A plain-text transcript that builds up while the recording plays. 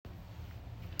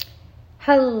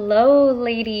Hello,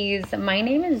 ladies. My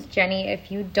name is Jenny.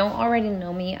 If you don't already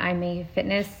know me, I'm a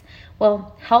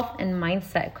health and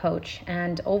mindset coach.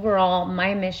 And overall,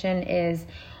 my mission is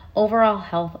overall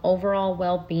health, overall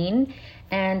well-being.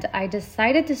 And I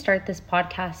decided to start this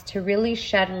podcast to really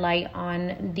shed light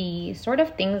on the sort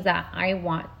of things that I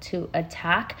want to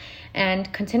attack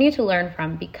and continue to learn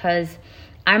from, because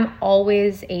I'm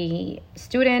always a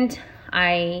student.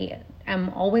 I am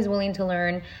always willing to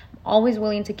learn, always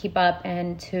willing to keep up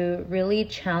and to really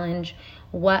challenge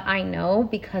what I know,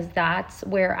 because that's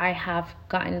where I have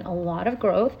gotten a lot of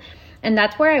growth. And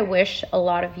that's where I wish a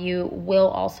lot of you will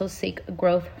also seek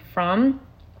growth from,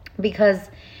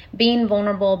 because being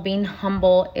vulnerable, being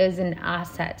humble is an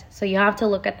asset. So you have to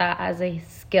look at that as a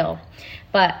skill.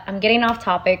 But I'm getting off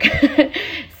topic.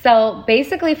 So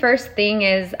basically, first thing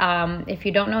is, if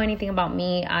you don't know anything about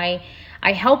me,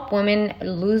 I help women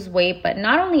lose weight, but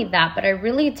not only that, but I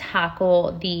really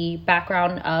tackle the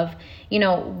background of,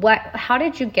 how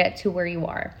did you get to where you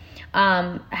are?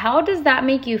 How does that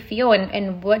make you feel?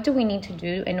 And what do we need to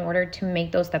do in order to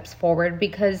make those steps forward?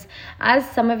 Because as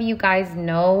some of you guys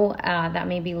know that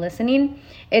may be listening,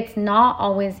 it's not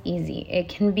always easy. It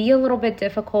can be a little bit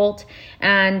difficult,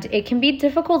 and it can be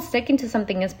difficult sticking to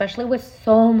something, especially with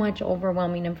so much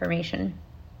overwhelming information.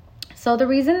 So the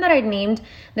reason that I named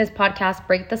this podcast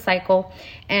Break the Cycle,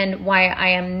 and why I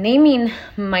am naming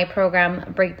my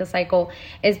program Break the Cycle,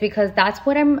 is because that's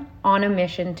what I'm on a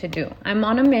mission to do. I'm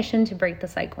on a mission to break the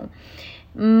cycle.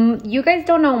 You guys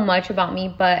don't know much about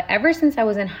me, but ever since I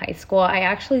was in high school, I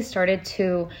actually started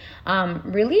to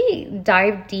really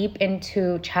dive deep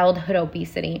into childhood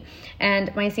obesity.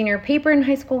 And my senior paper in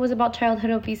high school was about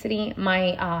childhood obesity.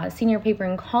 My senior paper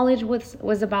in college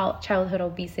was about childhood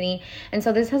obesity. And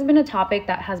so this has been a topic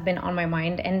that has been on my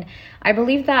mind. And I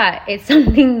believe that it's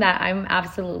something that I'm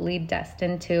absolutely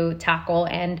destined to tackle.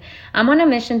 And I'm on a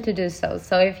mission to do so.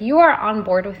 So if you are on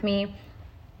board with me,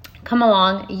 come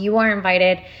along. You are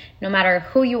invited. No matter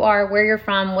who you are, where you're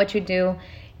from, what you do,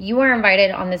 you are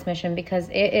invited on this mission, because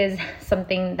it is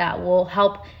something that will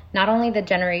help not only the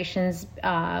generations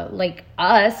like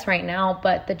us right now,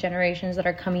 but the generations that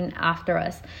are coming after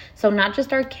us. So not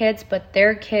just our kids, but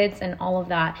their kids and all of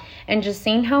that. And just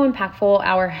seeing how impactful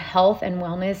our health and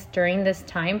wellness during this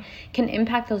time can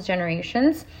impact those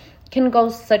generations can go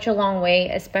such a long way,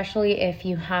 especially if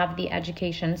you have the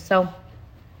education. So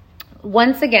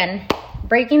once again,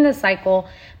 breaking the cycle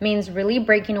means really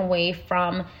breaking away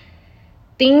from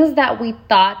things that we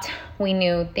thought we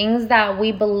knew, things that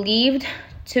we believed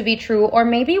to be true, or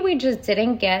maybe we just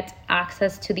didn't get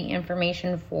access to the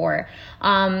information for.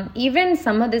 Even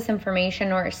some of this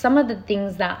information, or some of the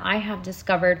things that I have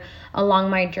discovered along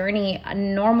my journey,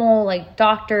 normal like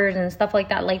doctors and stuff like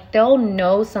that, like they'll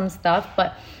know some stuff,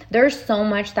 but there's so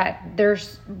much that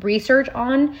there's research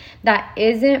on that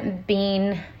isn't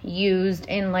being used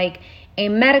in like a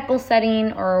medical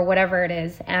setting or whatever it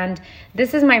is. And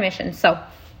this is my mission. So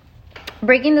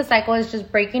breaking the cycle is just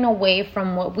breaking away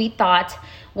from what we thought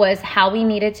was how we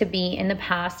needed to be in the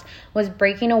past, was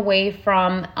breaking away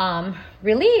from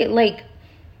really, like,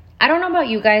 I don't know about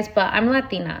you guys, but I'm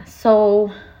Latina.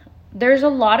 So there's a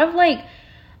lot of like,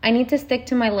 I need to stick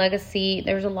to my legacy.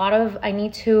 There's a lot of, I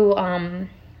need to,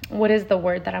 what is the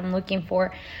word that I'm looking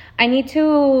for? I need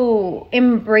to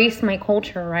embrace my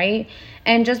culture, right?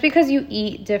 And just because you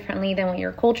eat differently than what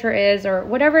your culture is, or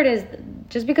whatever it is,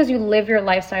 just because you live your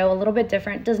lifestyle a little bit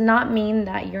different does not mean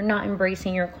that you're not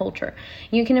embracing your culture.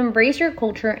 You can embrace your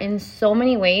culture in so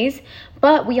many ways,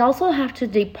 but we also have to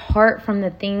depart from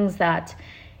the things that,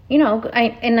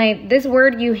 this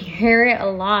word, you hear it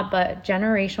a lot, but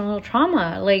generational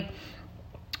trauma. Like,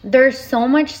 there's so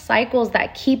much cycles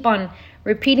that keep on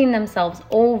repeating themselves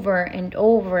over and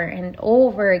over and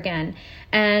over again.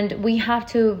 And we have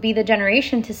to be the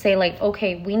generation to say, like,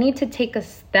 okay, we need to take a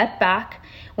step back.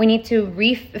 We need to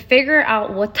figure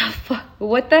out what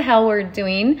the hell we're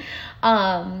doing.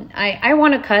 I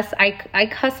want to cuss. I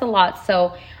cuss a lot.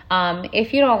 So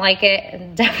if you don't like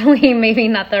it, definitely maybe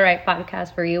not the right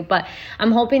podcast for you. But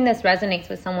I'm hoping this resonates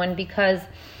with someone, because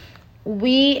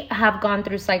we have gone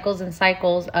through cycles and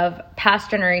cycles of past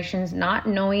generations not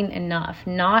knowing enough,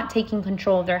 not taking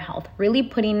control of their health, really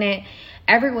putting it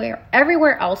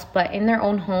everywhere else but in their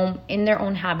own home, in their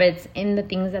own habits, in the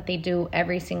things that they do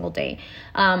every single day.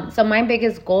 So my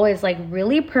biggest goal is like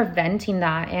really preventing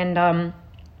that, and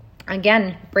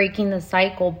again, breaking the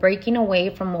cycle, breaking away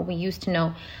from what we used to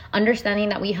know, understanding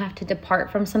that we have to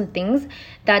depart from some things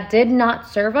that did not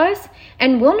serve us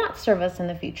and will not serve us in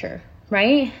the future.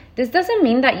 Right? This doesn't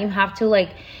mean that you have to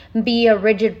like be a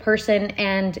rigid person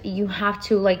and you have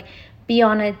to like be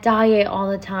on a diet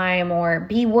all the time, or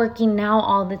be working out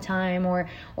all the time,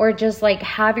 or just like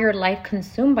have your life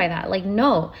consumed by that. Like,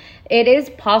 no, it is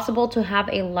possible to have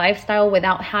a lifestyle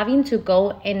without having to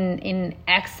go in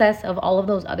excess of all of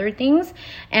those other things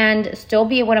and still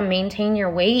be able to maintain your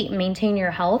weight, maintain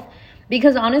your health.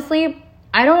 Because honestly,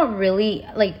 I don't really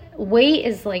like, weight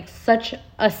is like such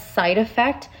a side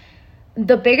effect.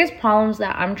 The biggest problems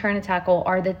that I'm trying to tackle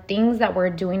are the things that we're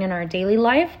doing in our daily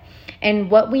life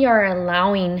and what we are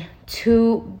allowing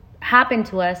to happen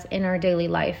to us in our daily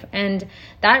life. And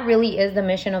that really is the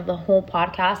mission of the whole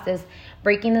podcast, is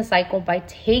breaking the cycle by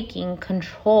taking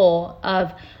control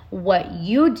of what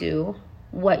you do,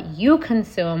 what you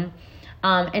consume.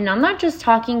 And I'm not just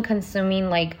talking consuming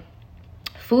like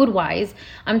food-wise.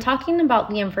 I'm talking about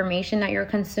the information that you're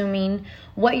consuming,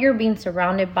 what you're being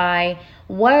surrounded by,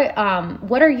 what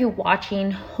are you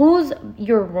watching, who's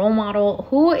your role model,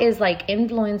 who is like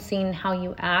influencing how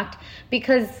you act.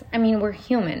 Because I mean, we're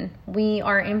human. We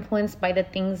are influenced by the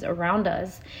things around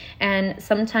us. And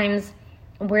sometimes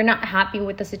we're not happy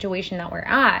with the situation that we're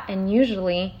at. And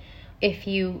usually if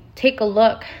you take a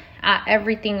look at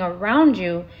everything around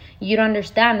you, you'd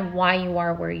understand why you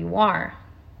are where you are.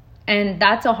 And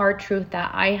that's a hard truth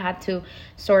that I had to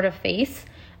sort of face.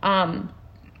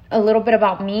 A little bit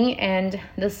about me and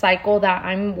the cycle that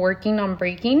I'm working on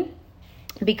breaking.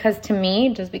 Because to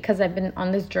me, just because I've been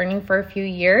on this journey for a few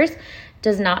years,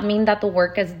 does not mean that the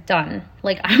work is done.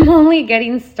 Like, I'm only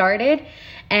getting started.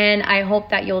 And I hope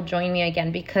that you'll join me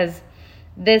again, because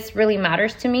this really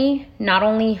matters to me, not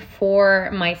only for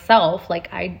myself.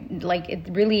 It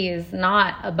really is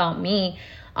not about me.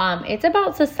 It's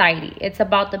about society. It's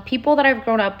about the people that I've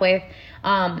grown up with,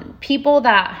 people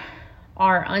that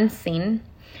are unseen,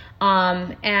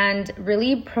 and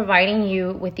really providing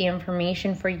you with the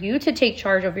information for you to take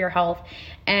charge of your health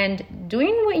and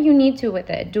doing what you need to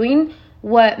with it, doing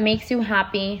what makes you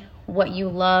happy, what you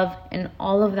love, and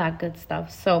all of that good stuff.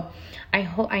 So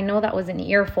I know that was an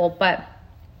earful, but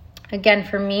again,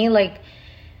 for me, like,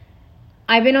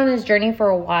 I've been on this journey for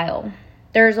a while.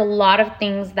 There's a lot of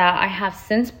things that I have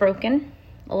since broken,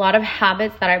 a lot of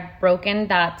habits that I've broken,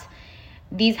 that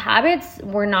these habits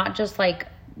were not just like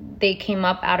they came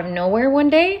up out of nowhere one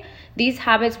day. These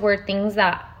habits were things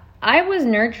that I was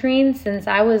nurturing since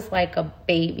I was like a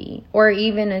baby or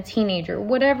even a teenager,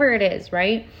 whatever it is,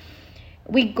 right?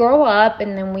 We grow up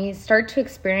and then we start to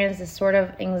experience this sort of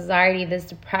anxiety, this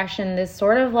depression, this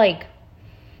sort of like,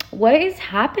 what is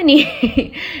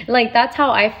happening? Like, that's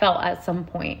how I felt at some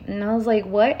point. And I was like,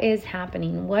 what is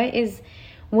happening? What is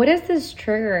this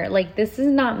trigger? Like, this is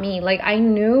not me. Like, I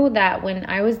knew that when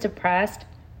I was depressed,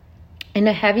 in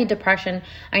a heavy depression,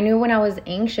 I knew when I was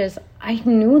anxious, I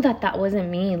knew that wasn't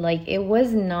me. Like, it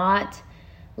was not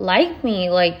like me.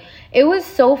 Like, it was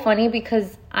so funny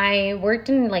because I worked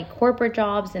in like corporate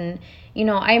jobs, and you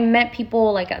know, I met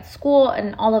people like at school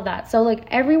and all of that. So like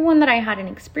everyone that I had an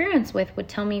experience with would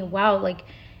tell me, wow, like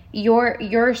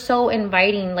you're so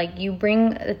inviting. Like, you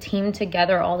bring a team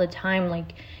together all the time.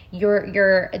 Like,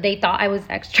 they thought I was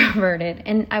extroverted,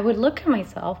 and I would look at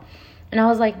myself and I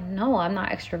was like, no, I'm not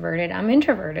extroverted. I'm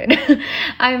introverted.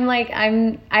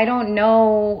 I don't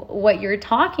know what you're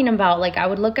talking about. Like, I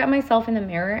would look at myself in the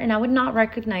mirror and I would not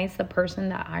recognize the person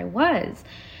that I was.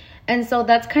 And so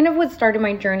that's kind of what started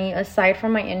my journey, aside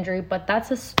from my injury. But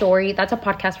that's a story. That's a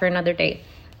podcast for another day.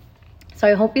 So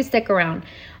I hope you stick around.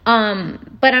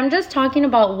 But I'm just talking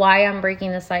about why I'm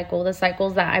breaking the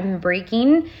cycles that I'm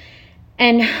breaking,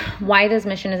 and why this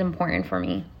mission is important for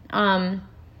me.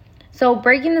 So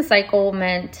breaking the cycle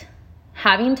meant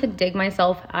having to dig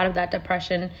myself out of that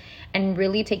depression and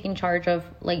really taking charge of,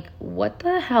 like, what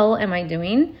the hell am I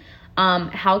doing?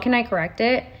 How can I correct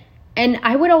it? And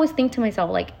I would always think to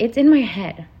myself, like, it's in my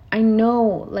head. I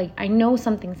know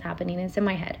something's happening. It's in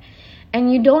my head.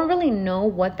 And you don't really know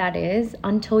what that is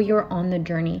until you're on the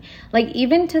journey. Like,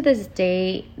 even to this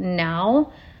day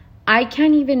now, I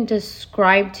can't even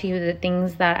describe to you the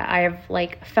things that I've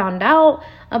like found out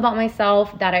about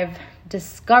myself, that I've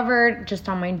discovered just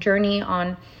on my journey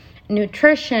on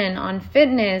nutrition, on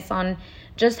fitness, on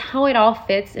just how it all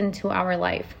fits into our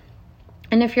life.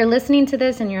 And if you're listening to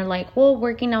this and you're like, well,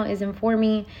 working out isn't for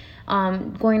me,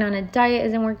 going on a diet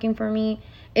isn't working for me,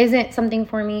 isn't something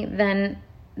for me, then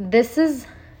this is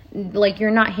like,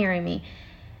 you're not hearing me.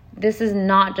 This is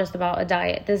not just about a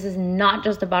diet. This is not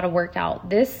just about a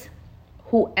workout.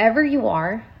 Whoever you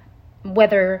are,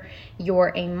 whether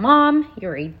you're a mom,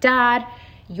 you're a dad,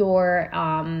 you're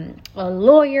a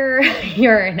lawyer,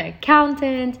 you're an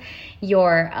accountant,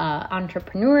 you're an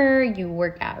entrepreneur, you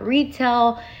work at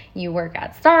retail, you work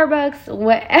at Starbucks,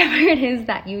 whatever it is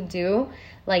that you do,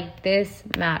 Like, this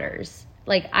matters.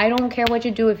 Like, I don't care what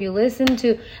you do. If you listen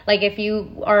to, like, if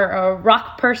you are a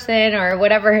rock person or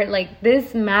whatever, like,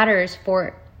 this matters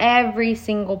for every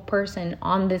single person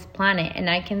on this planet. And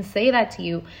I can say that to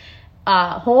you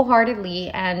wholeheartedly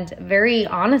and very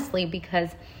honestly, because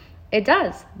it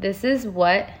does. This is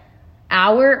what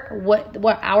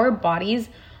our bodies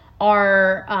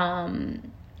are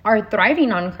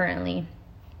thriving on currently.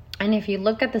 And if you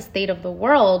look at the state of the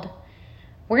world,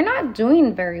 we're not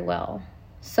doing very well.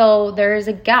 So there is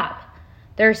a gap.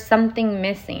 There's something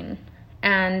missing.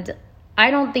 And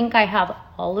I don't think I have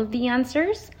all of the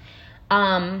answers.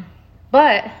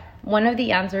 But one of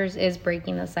the answers is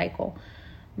breaking the cycle.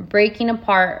 Breaking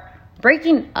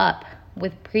up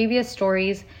with previous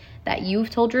stories that you've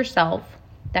told yourself,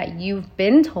 that you've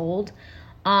been told,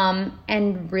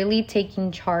 and really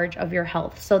taking charge of your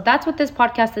health. So that's what this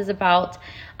podcast is about.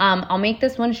 I'll make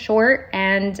this one short,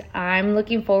 and I'm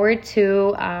looking forward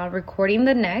to recording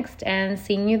the next and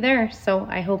seeing you there. So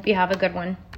I hope you have a good one.